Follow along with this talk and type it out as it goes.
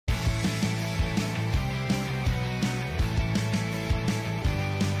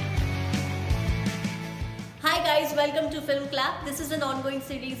guys, welcome to Film Clap. This is an ongoing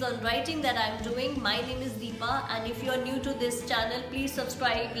series on writing that I'm doing. My name is Deepa, and if you're new to this channel, please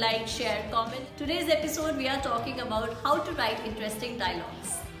subscribe, like, share, comment. Today's episode we are talking about how to write interesting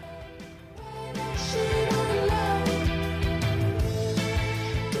dialogues.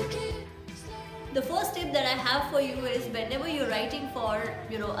 The first tip that I have for you is whenever you're writing for,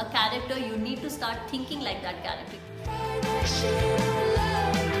 a character, you need to start thinking like that character.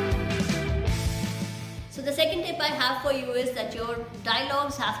 So the second tip I have for you is that your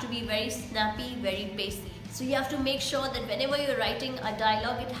dialogues have to be very snappy, very pacey. So you have to make sure that whenever you're writing a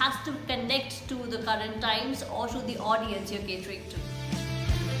dialogue, it has to connect to the current times or to the audience you're catering to.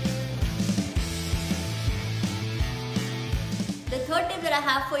 The third tip that I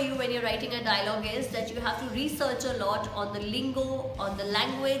have for you when you're writing a dialogue is that you have to research a lot on the lingo, on the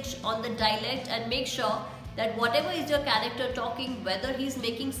language, on the dialect, and make sure that whatever is your character talking, whether he's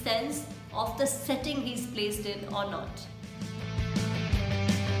making sense of the setting he's placed in or not.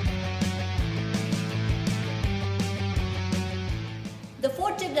 The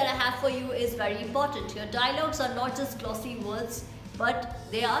fourth tip that I have for you is very important. Your dialogues are not just glossy words, but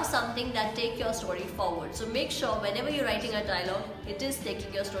they are something that take your story forward. So make sure whenever you're writing a dialogue, it is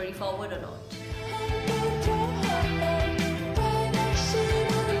taking your story forward or not.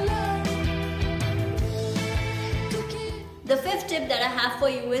 The fifth tip that I have for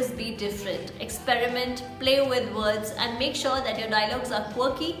you is be different. Experiment, play with words, and make sure that your dialogues are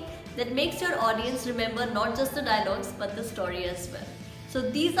quirky. That makes your audience remember not just the dialogues but the story as well. So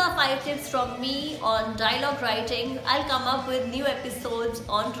these are 5 tips from me on dialogue writing. I'll come up with new episodes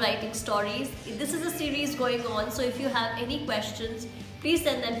on writing stories. This is a series going on, so if you have any questions, please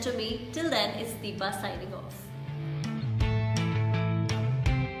send them to me. Till then, it's Deepa signing off.